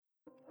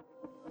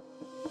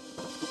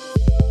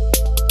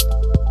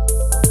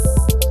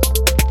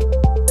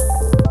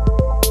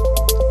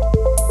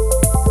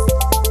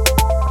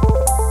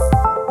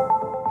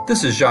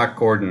This is Jacques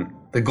Gordon,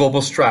 the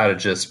global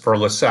strategist for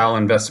LaSalle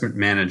Investment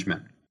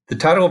Management. The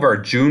title of our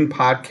June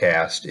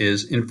podcast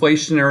is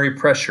Inflationary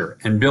Pressure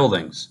and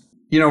Buildings.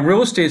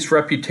 Real estate's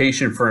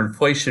reputation for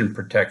inflation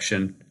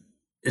protection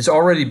is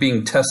already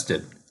being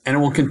tested, and it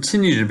will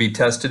continue to be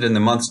tested in the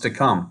months to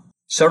come.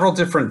 Several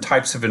different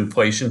types of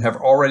inflation have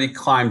already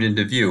climbed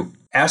into view.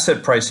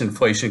 Asset price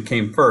inflation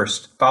came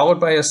first,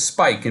 followed by a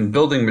spike in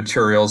building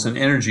materials and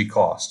energy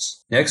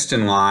costs. Next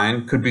in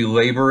line could be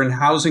labor and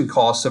housing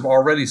costs have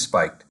already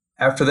spiked.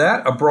 After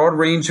that, a broad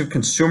range of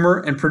consumer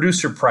and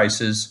producer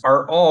prices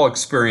are all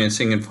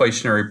experiencing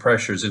inflationary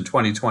pressures in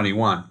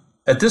 2021.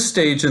 At this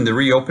stage in the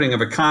reopening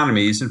of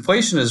economies,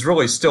 inflation is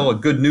really still a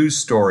good news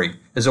story,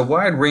 as a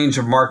wide range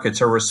of markets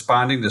are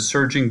responding to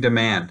surging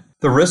demand.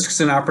 The risks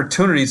and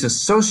opportunities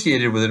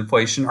associated with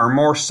inflation are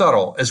more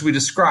subtle, as we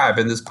describe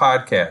in this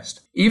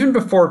podcast. Even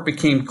before it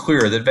became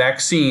clear that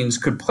vaccines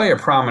could play a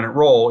prominent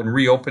role in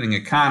reopening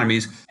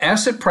economies,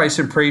 asset price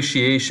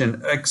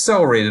appreciation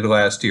accelerated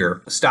last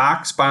year.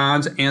 Stocks,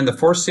 bonds, and the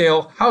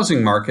for-sale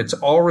housing markets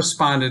all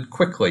responded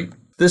quickly.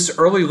 This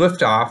early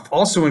liftoff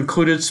also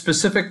included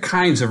specific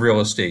kinds of real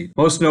estate,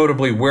 most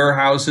notably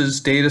warehouses,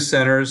 data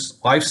centers,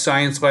 life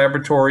science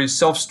laboratories,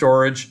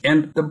 self-storage,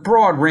 and the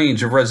broad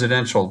range of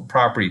residential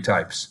property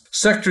types.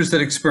 Sectors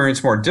that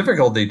experienced more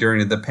difficulty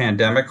during the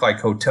pandemic, like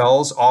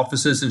hotels,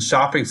 offices, and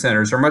shopping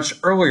centers, are much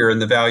earlier in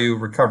the value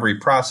recovery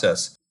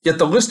process. Yet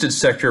the listed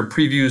sector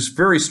previews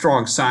very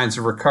strong signs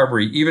of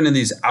recovery, even in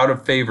these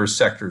out-of-favor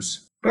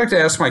sectors. I'd like to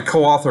ask my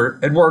co-author,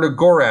 Eduardo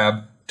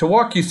Gorab, to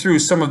walk you through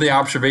some of the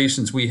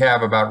observations we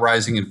have about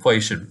rising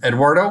inflation.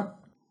 Eduardo?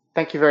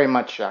 Thank you very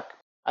much, Jacques.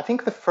 I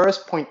think the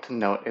first point to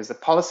note is that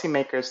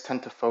policymakers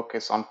tend to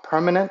focus on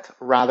permanent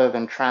rather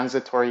than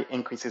transitory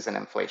increases in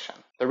inflation.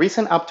 The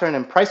recent upturn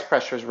in price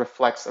pressures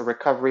reflects a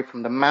recovery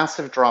from the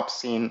massive drop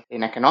seen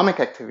in economic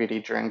activity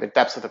during the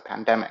depths of the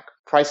pandemic.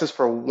 Prices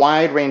for a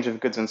wide range of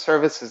goods and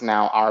services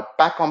now are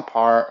back on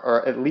par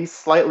or at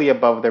least slightly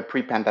above their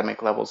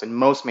pre-pandemic levels in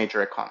most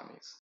major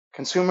economies.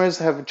 Consumers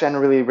have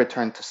generally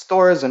returned to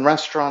stores and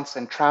restaurants,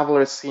 and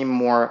travelers seem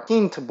more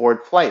keen to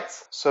board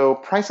flights, so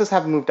prices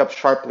have moved up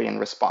sharply in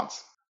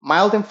response.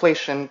 Mild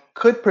inflation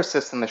could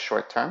persist in the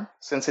short term,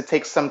 since it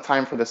takes some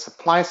time for the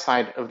supply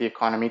side of the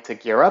economy to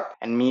gear up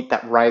and meet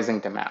that rising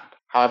demand.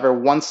 However,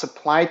 once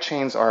supply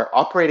chains are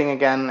operating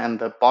again and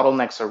the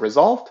bottlenecks are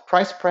resolved,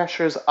 price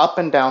pressures up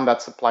and down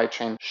that supply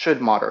chain should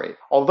moderate.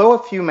 Although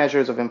a few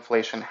measures of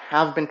inflation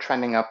have been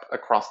trending up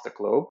across the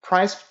globe,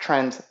 price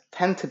trends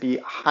tend to be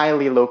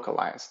highly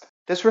localized.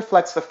 This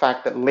reflects the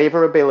fact that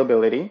labor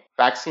availability,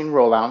 vaccine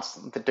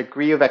rollouts, the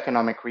degree of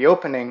economic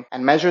reopening,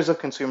 and measures of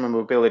consumer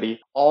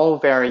mobility all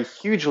vary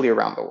hugely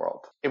around the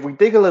world. If we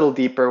dig a little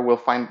deeper, we'll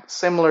find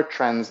similar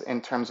trends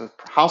in terms of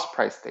house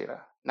price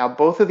data. Now,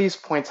 both of these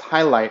points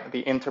highlight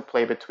the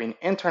interplay between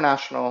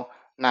international,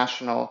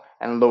 national,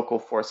 and local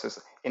forces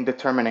in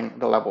determining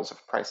the levels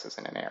of prices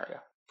in an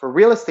area. For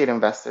real estate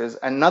investors,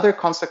 another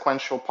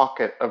consequential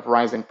pocket of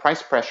rising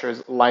price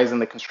pressures lies in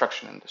the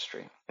construction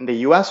industry. In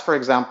the US, for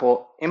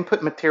example,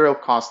 input material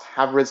costs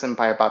have risen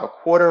by about a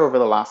quarter over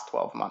the last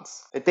 12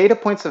 months. The data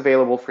points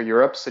available for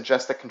Europe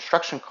suggest that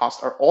construction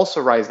costs are also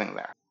rising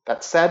there.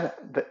 That said,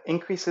 the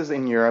increases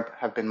in Europe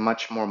have been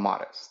much more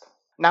modest.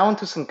 Now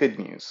onto some good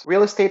news.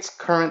 Real estate's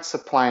current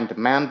supply and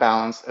demand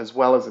balance, as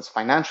well as its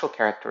financial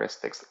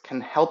characteristics, can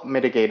help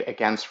mitigate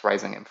against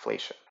rising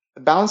inflation.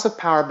 The balance of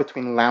power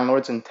between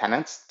landlords and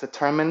tenants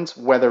determines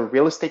whether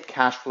real estate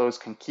cash flows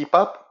can keep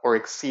up or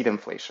exceed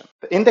inflation.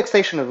 The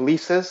indexation of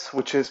leases,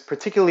 which is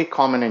particularly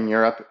common in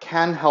Europe,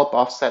 can help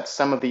offset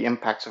some of the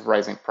impacts of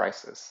rising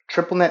prices.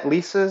 Triple net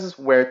leases,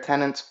 where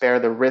tenants bear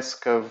the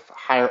risk of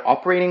higher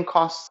operating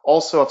costs,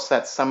 also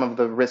offset some of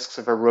the risks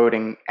of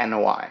eroding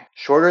NOI.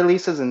 Shorter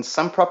leases in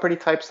some property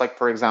types, like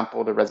for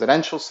example the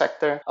residential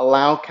sector,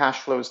 allow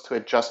cash flows to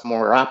adjust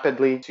more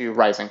rapidly to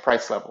rising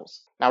price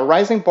levels. Now,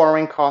 rising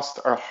borrowing costs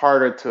are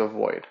harder to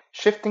avoid.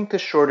 Shifting to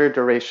shorter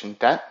duration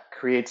debt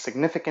creates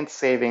significant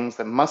savings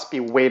that must be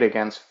weighed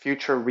against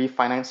future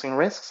refinancing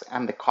risks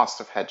and the cost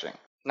of hedging.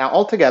 Now,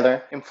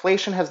 altogether,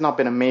 inflation has not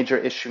been a major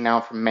issue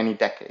now for many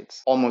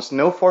decades. Almost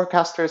no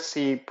forecasters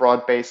see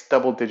broad-based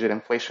double-digit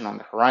inflation on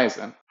the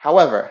horizon.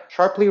 However,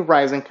 sharply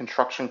rising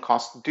construction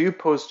costs do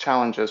pose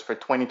challenges for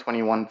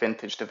 2021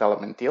 vintage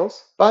development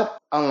deals. But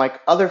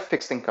unlike other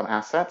fixed income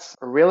assets,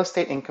 real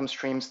estate income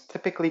streams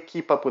typically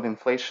keep up with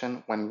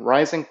inflation when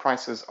rising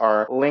prices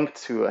are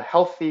linked to a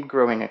healthy,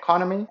 growing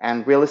economy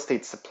and real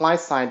estate supply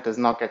side does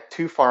not get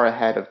too far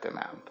ahead of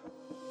demand.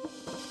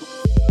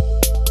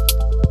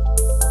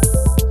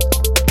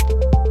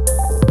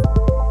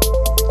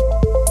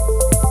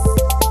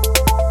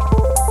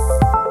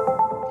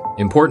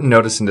 Important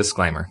notice and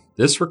disclaimer.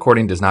 This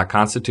recording does not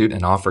constitute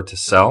an offer to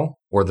sell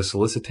or the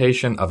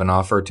solicitation of an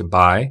offer to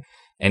buy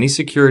any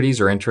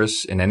securities or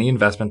interests in any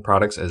investment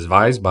products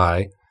advised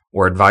by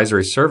or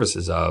advisory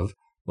services of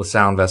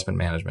LaSalle Investment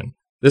Management.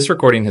 This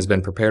recording has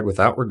been prepared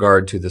without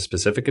regard to the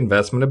specific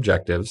investment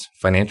objectives,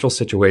 financial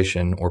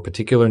situation, or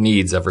particular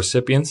needs of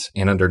recipients,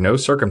 and under no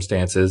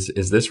circumstances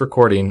is this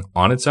recording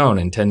on its own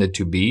intended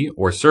to be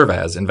or serve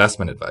as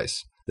investment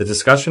advice. The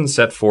discussions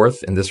set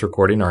forth in this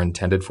recording are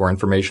intended for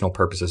informational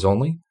purposes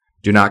only,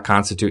 do not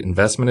constitute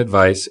investment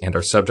advice, and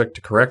are subject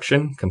to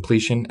correction,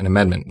 completion, and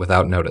amendment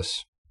without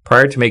notice.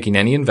 Prior to making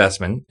any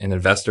investment, an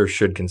investor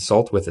should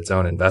consult with its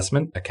own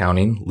investment,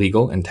 accounting,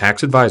 legal, and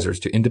tax advisors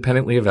to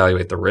independently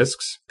evaluate the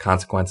risks,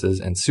 consequences,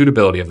 and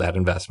suitability of that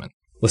investment.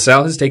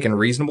 LaSalle has taken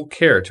reasonable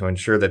care to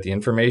ensure that the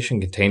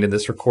information contained in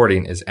this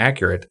recording is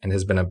accurate and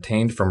has been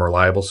obtained from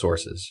reliable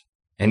sources.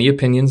 Any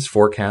opinions,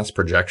 forecasts,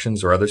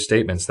 projections, or other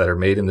statements that are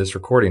made in this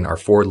recording are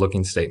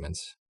forward-looking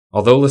statements.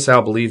 Although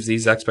LaSalle believes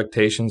these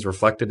expectations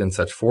reflected in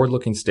such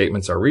forward-looking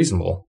statements are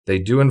reasonable, they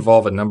do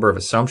involve a number of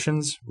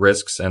assumptions,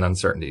 risks, and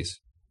uncertainties.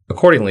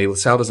 Accordingly,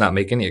 LaSalle does not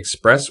make any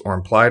express or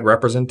implied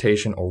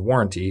representation or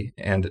warranty,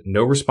 and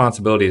no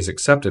responsibility is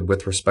accepted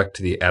with respect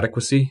to the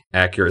adequacy,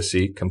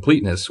 accuracy,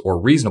 completeness, or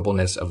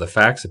reasonableness of the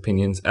facts,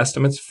 opinions,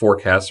 estimates,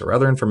 forecasts, or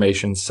other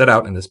information set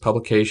out in this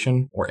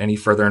publication or any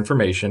further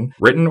information,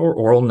 written or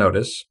oral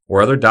notice,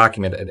 or other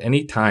document at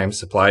any time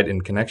supplied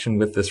in connection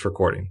with this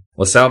recording.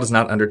 LaSalle does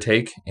not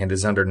undertake and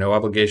is under no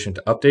obligation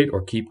to update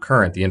or keep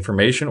current the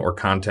information or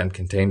content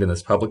contained in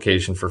this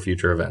publication for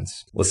future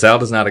events. LaSalle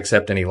does not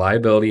accept any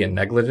liability and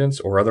negligence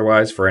or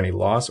otherwise for any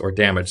loss or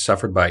damage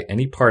suffered by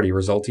any party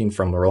resulting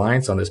from the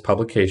reliance on this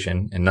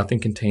publication, and nothing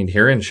contained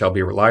herein shall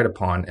be relied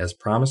upon as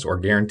promise or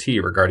guarantee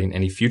regarding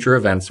any future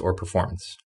events or performance.